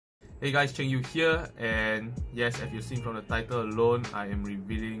Hey guys, Cheng Yu here, and yes, as you've seen from the title alone, I am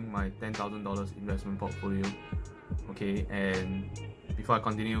revealing my $10,000 investment portfolio. Okay, and before I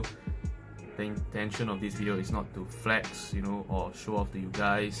continue, the intention of this video is not to flex, or show off to you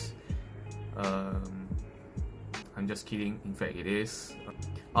guys. I'm just kidding. In fact, it is.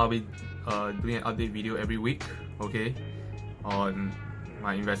 I'll be doing an update video every week, okay, on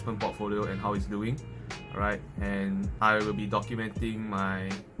my investment portfolio and how it's doing. Alright, and I will be documenting my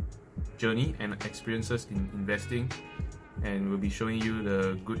journey and experiences in investing, and we'll be showing you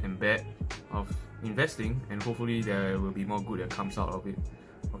the good and bad of investing, and hopefully there will be more good that comes out of it.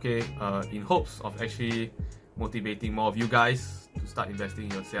 Okay, in hopes of actually motivating more of you guys to start investing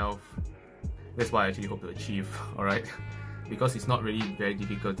yourself. That's what I actually hope to achieve. Alright, because it's not really very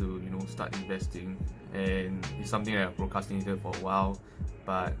difficult to start investing, and it's something that I've procrastinated for a while,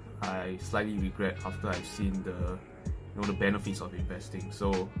 but I slightly regret after I've seen the benefits of investing.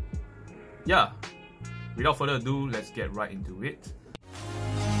 So yeah, without further ado, let's get right into it.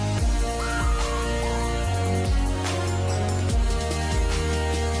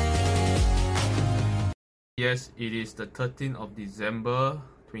 Yes, it is the 13th of December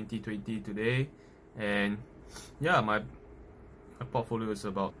 2020 today, and yeah, my portfolio is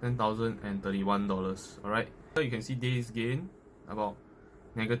about $10,031. Alright, so you can see days gain about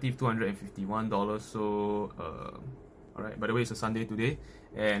negative $251. So alright, by the way, it's a Sunday today,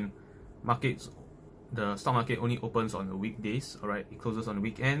 and the stock market only opens on the weekdays. Alright, it closes on the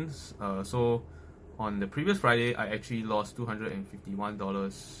weekends. So on the previous Friday, I actually lost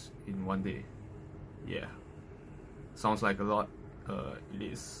 $251 in one day. Yeah, sounds like a lot. It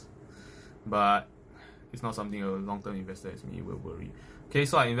is, but it's not something a long-term investor as me will worry. Okay,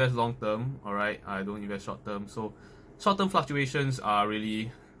 so I invest long-term. Alright, I don't invest short-term. So short-term fluctuations are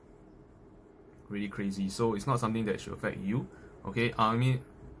really crazy, so it's not something that should affect you. Okay, I mean,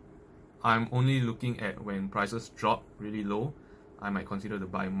 I'm only looking at when prices drop really low, I might consider to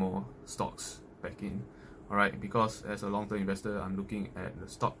buy more stocks back in. Alright, because as a long-term investor, I'm looking at the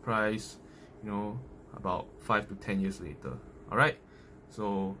stock price, about 5 to 10 years later. Alright,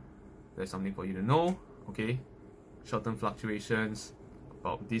 so that's something for you to know. Okay, short-term fluctuations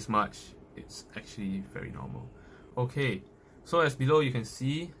about this much, it's actually very normal. Okay, so as below you can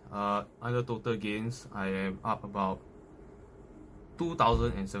see, under total gains, I am up about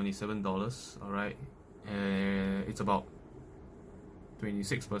 $2,077. Alright, and it's about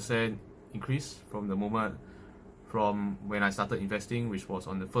 26% increase from when I started investing, which was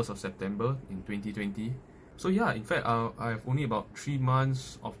on the 1st of September in 2020. So yeah, in fact, I have only about 3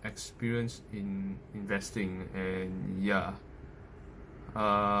 months of experience in investing, and yeah,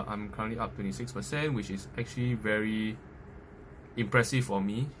 I'm currently up 26%, which is actually very impressive for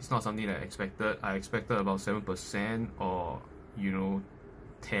me. It's not something that I expected. I expected about 7% or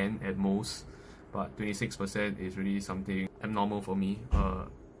 10 at most, but 26% is really something abnormal for me.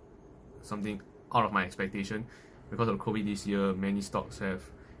 Something out of my expectation. Because of COVID this year, many stocks have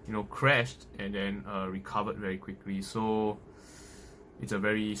crashed and then recovered very quickly. So it's a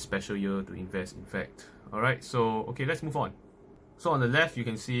very special year to invest, in fact. Alright, so okay, let's move on. So on the left, you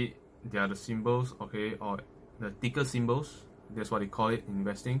can see there are the symbols, okay, or the ticker symbols. That's what they call it in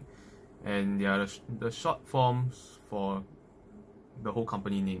investing. And they are the short forms for the whole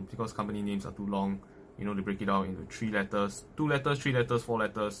company name, because company names are too long. They break it down into 3 letters, 2 letters, 3 letters, 4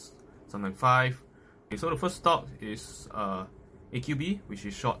 letters, sometimes 5. Okay, so the first stock is AQB, which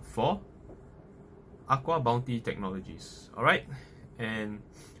is short for Aqua Bounty Technologies. Alright, and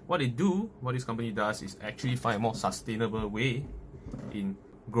what this company does is actually find a more sustainable way in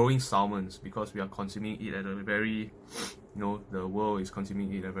growing salmons, because we are consuming it at a very, the world is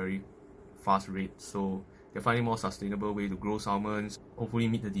consuming it at a very fast rate. So they're finding a more sustainable way to grow salmons, hopefully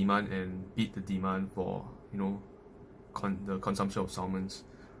meet the demand and beat the demand for the consumption of salmons.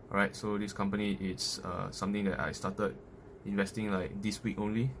 Alright, so this company, it's something that I started investing like this week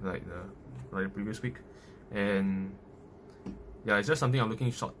only, like the previous week, and yeah, it's just something I'm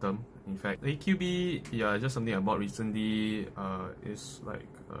looking short term. In fact, AQB, yeah, just something I bought recently. It's like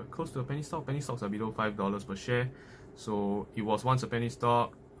close to a penny stock. Penny stocks are below $5 per share, so it was once a penny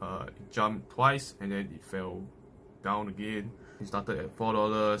stock. It jumped twice and then it fell down again. It started at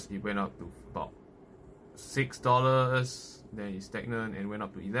 $4, it went up to about $6, then it's stagnant and went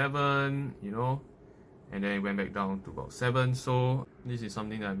up to 11, and then it went back down to about 7. So this is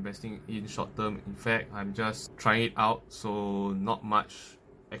something that I'm investing in short term. In fact, I'm just trying it out, so not much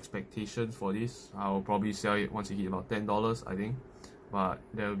expectations for this. I'll probably sell it once it hit about $10, I think, but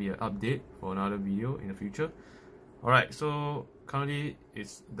there will be an update for another video in the future. Alright, so currently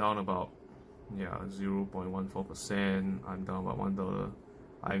it's down about 0.14%. I'm down about $1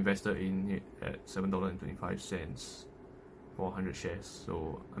 I invested in it at $7.25 for 100 shares.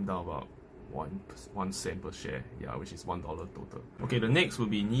 So I'm down about 1 cent per share, yeah, which is $1 total. Okay, the next will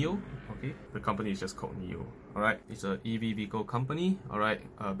be NIO. Okay, the company is just called NIO. Alright, it's an EV vehicle company, alright,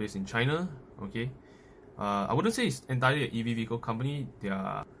 based in China. Okay, I wouldn't say it's entirely an EV vehicle company.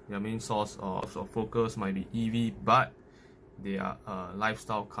 Their main source of focus might be EV, but they are a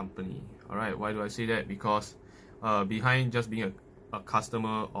lifestyle company. Alright, why do I say that? Because behind just being a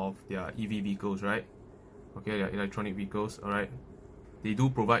customer of their EV vehicles, right? Okay, their electronic vehicles, alright, they do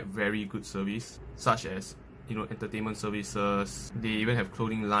provide very good service, such as, you know, entertainment services. They even have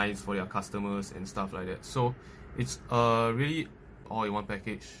clothing lines for their customers and stuff like that. So it's really all-in-one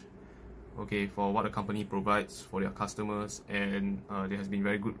package, okay, for what the company provides for their customers. And there has been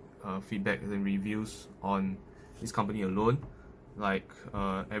very good feedback and reviews on this company alone. Like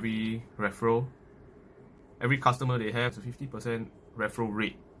every customer they have a 50% referral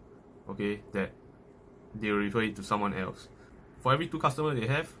rate, okay, that they will refer it to someone else. For every 2 customers they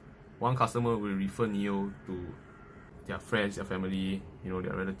have, 1 customer will refer NIO to their friends, their family, you know,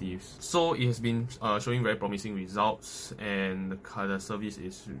 their relatives. So it has been showing very promising results, and the service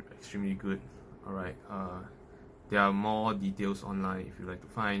is extremely good. Alright, there are more details online if you like to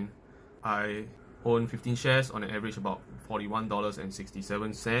find. I own 15 shares on an average about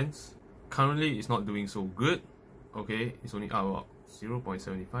 $41.67. Currently it's not doing so good, okay, it's only up about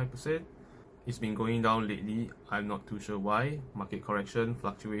 0.75%. It's been going down lately. I'm not too sure why. Market correction,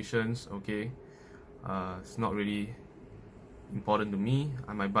 fluctuations, okay. It's not really important to me.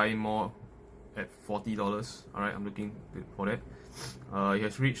 I might buy more at $40. Alright, I'm looking for that. It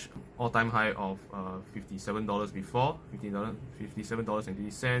has reached all-time high of $57 before,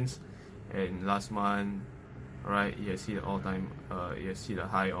 $57.80, and last month, alright, it has hit an all-time, it has hit a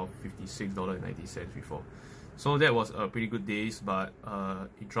high of $56.90 before. So that was a pretty good days, but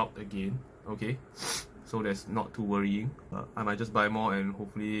it dropped again. Okay, so that's not too worrying. I might just buy more and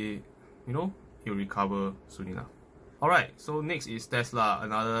hopefully, you know, it'll recover soon enough. Alright, so next is Tesla,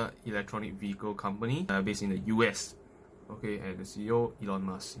 another electronic vehicle company based in the US. Okay, and the CEO, Elon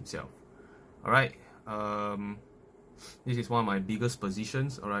Musk himself. Alright, this is one of my biggest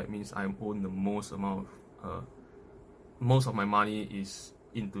positions. Alright, means I own the most amount of, most of my money is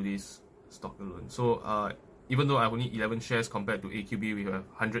into this stock alone. So even though I have only 11 shares compared to AQB, we have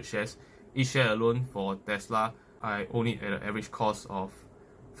 100 shares. Each share alone for Tesla, I own it at an average cost of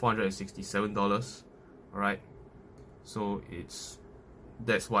 $467. Alright, so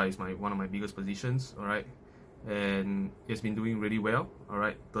that's why it's one of my biggest positions. Alright, and it's been doing really well.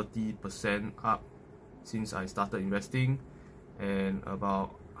 Alright, 30% up since I started investing, and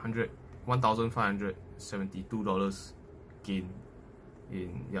about $1,572 gain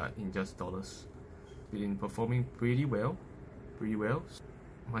in just dollars. Been performing pretty well.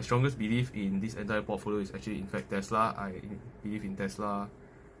 My strongest belief in this entire portfolio is actually, in fact, Tesla. I believe in Tesla.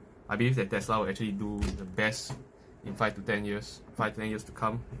 I believe that Tesla will actually do the best in 5 to 10 years to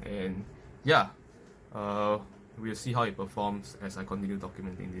come. And yeah, we'll see how it performs as I continue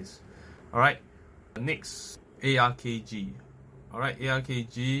documenting this. Alright, next, ARKG. Alright,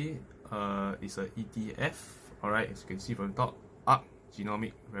 ARKG is an ETF. Alright, as you can see from the top, ARK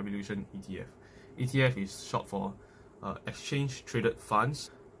Genomic Revolution ETF. ETF is short for exchange traded funds.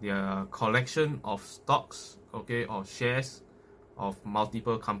 They are a collection of stocks, okay, or shares of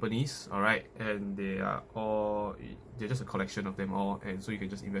multiple companies, alright, and they're just a collection of them all, and so you can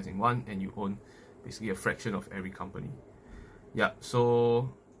just invest in one and you own basically a fraction of every company. Yeah,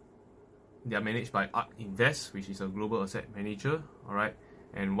 so they are managed by ARK Invest, which is a global asset manager, alright,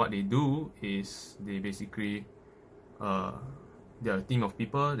 and what they do is they basically they're a team of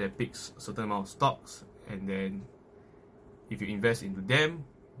people that picks a certain amount of stocks, and then if you invest into them,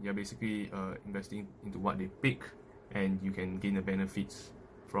 you're basically investing into what they pick, and you can gain the benefits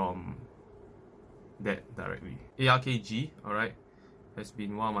from that directly. ARKG, alright, has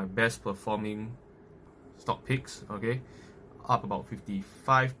been one of my best performing stock picks, okay, up about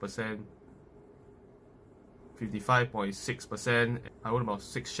 55%, 55.6%. I own about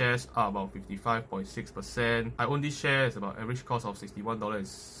 6 shares, up about 55.6%. I own this share at about average cost of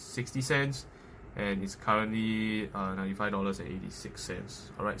 $61.60, and it's currently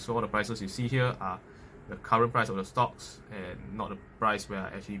 $95.86. Alright, so all the prices you see here are the current price of the stocks and not the price where I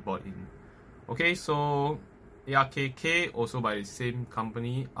actually bought in. Okay, so ARKK, also by the same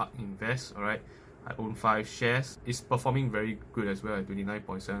company, ARK Invest, alright, I own 5 shares. It's performing very good as well at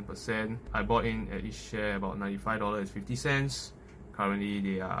 29.7%. I bought in at each share about $95.50. Currently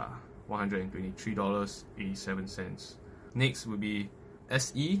they are $123.87. Next would be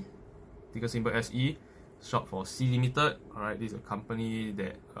SE, ticker symbol SE. short for Sea Limited. Alright, this is a company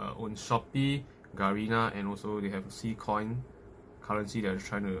that owns Shopee, Garena, and also they have a C coin currency that they're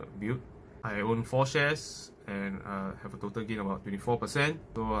trying to build. I own 4 shares and have a total gain of about 24%.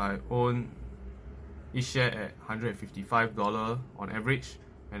 So I own each share at $155 on average,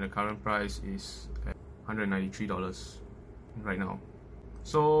 and the current price is at $193 right now.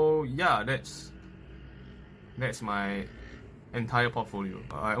 So yeah, that's my entire portfolio.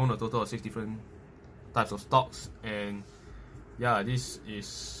 I own a total of 6 different types of stocks, and yeah, this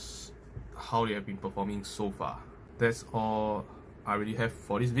is how they have been performing so far. That's all I really have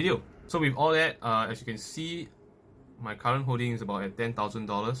for this video. So with all that, as you can see, my current holding is about at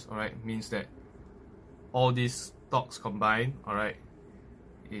 $10,000. Alright, means that all these stocks combined, alright,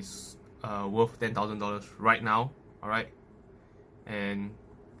 is worth $10,000 right now. Alright, and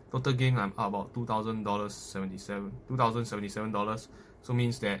total gain I'm up about $2,077. So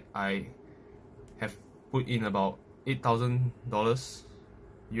means that I have put in about $8,000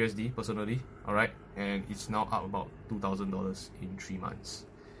 USD personally. Alright, and it's now up about $2,000 in 3 months.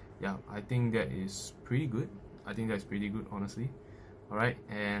 Yeah, I think that is pretty good. I think that's pretty good, honestly. Alright,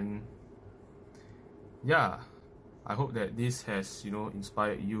 and yeah, I hope that this has,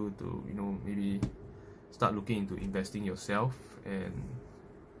 inspired you to, maybe start looking into investing yourself and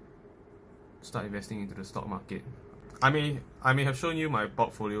start investing into the stock market. I may have shown you my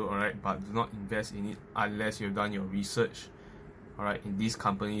portfolio, alright, but do not invest in it unless you've done your research, alright, in these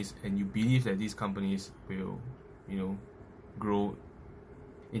companies and you believe that these companies will, grow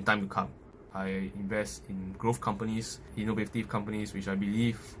in time to come. I invest in growth companies, innovative companies, which I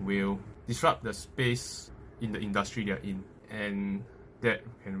believe will disrupt the space in the industry they're in, and that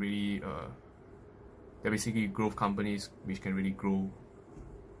can really, they're basically growth companies which can really grow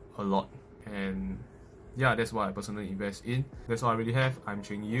a lot. And yeah, that's what I personally invest in. That's all I really have. I'm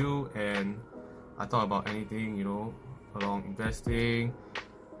Cheng Yu, and I talk about anything, along investing,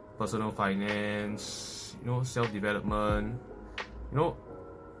 personal finance, self-development,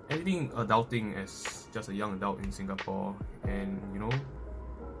 anything adulting as just a young adult in Singapore. And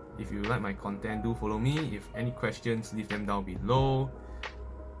if you like my content, do follow me. If any questions, leave them down below,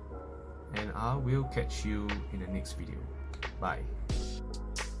 and I will catch you in the next video. Bye.